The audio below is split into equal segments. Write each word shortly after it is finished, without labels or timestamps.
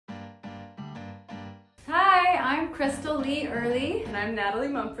I'm Crystal Lee Early. And I'm Natalie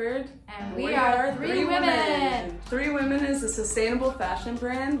Mumford. And we are Three Women. Three Women is a sustainable fashion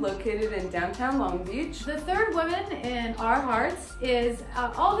brand located in downtown Long Beach. The third woman in our hearts is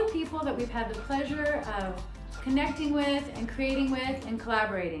all the people that we've had the pleasure of connecting with and creating with and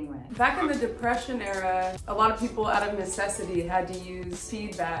collaborating with. Back in the Depression era, a lot of people out of necessity had to use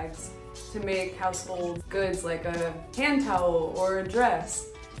feed bags to make household goods like a hand towel or a dress.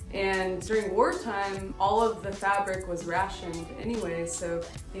 And during wartime, all of the fabric was rationed anyway, so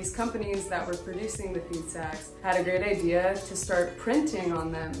these companies that were producing the feed sacks had a great idea to start printing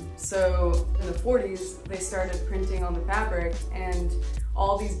on them. So in the 40s, they started printing on the fabric and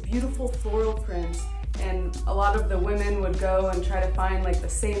all these beautiful floral prints. And a lot of the women would go and try to find like the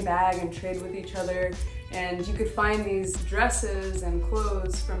same bag and trade with each other. And you could find these dresses and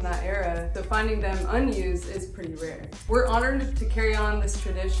clothes from that era, so finding them unused is pretty rare. We're honored to carry on this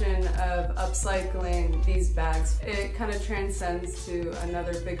tradition of upcycling these bags. It kind of transcends to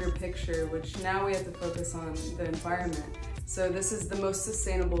another bigger picture, which now we have to focus on the environment. So this is the most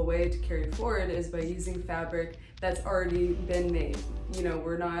sustainable way to carry forward is by using fabric that's already been made. You know,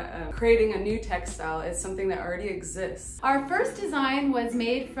 we're not creating a new textile, it's something that already exists. Our first design was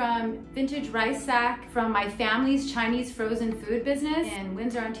made from vintage rice sack from my family's Chinese frozen food business in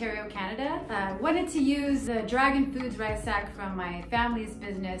Windsor, Ontario, Canada. Wanted to use the Dragon Foods rice sack from my family's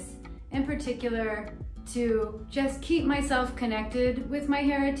business in particular to just keep myself connected with my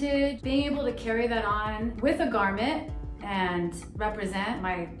heritage, being able to carry that on with a garment and represent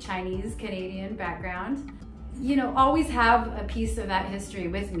my Chinese Canadian background. You know, always have a piece of that history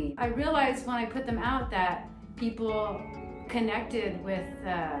with me. I realized when I put them out that people connected with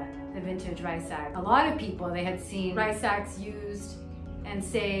the vintage rice sack. A lot of people, they had seen rice sacks used and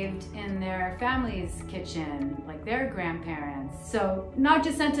saved in their family's kitchen, like their grandparents. So not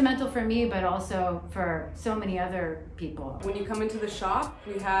just sentimental for me, but also for so many other people. When you come into the shop,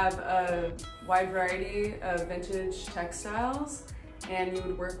 we have a wide variety of vintage textiles, and you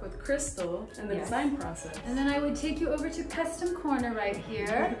would work with Crystal in the design process. And then I would take you over to Custom Corner right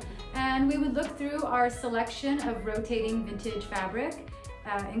here, and we would look through our selection of rotating vintage fabric,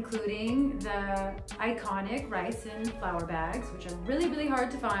 including the iconic rice and flour bags, which are really, really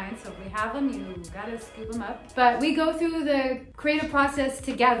hard to find. So if we have them, you gotta scoop them up. But we go through the creative process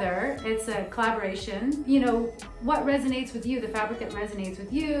together. It's a collaboration. You know, what resonates with you, the fabric that resonates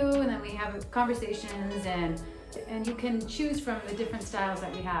with you, and then we have conversations and you can choose from the different styles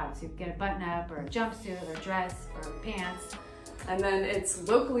that we have. So you can get a button up or a jumpsuit or a dress or pants. And then it's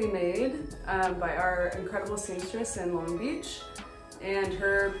locally made by our incredible seamstress in Long Beach and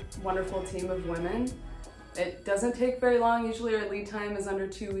her wonderful team of women. It doesn't take very long. Usually our lead time is under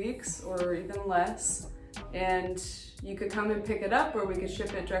 2 weeks or even less. And you could come and pick it up or we could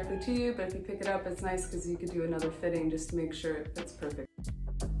ship it directly to you. But if you pick it up, it's nice because you could do another fitting just to make sure it fits perfect.